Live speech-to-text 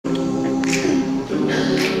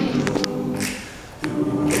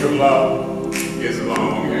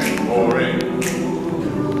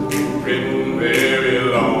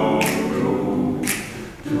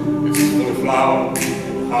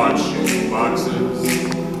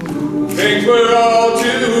things we're all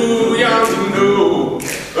too young to know,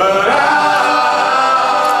 but I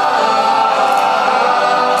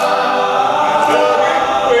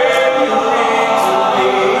love you when you read to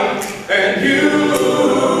me, and you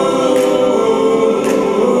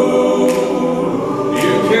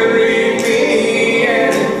can read me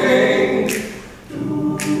anything.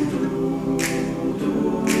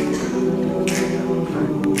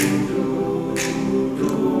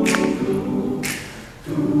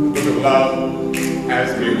 Book of Love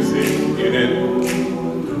has music in it.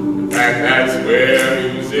 In fact, that's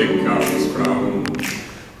where music comes from.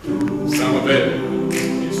 Some of it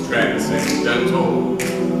is transcendental,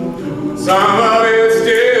 some of it's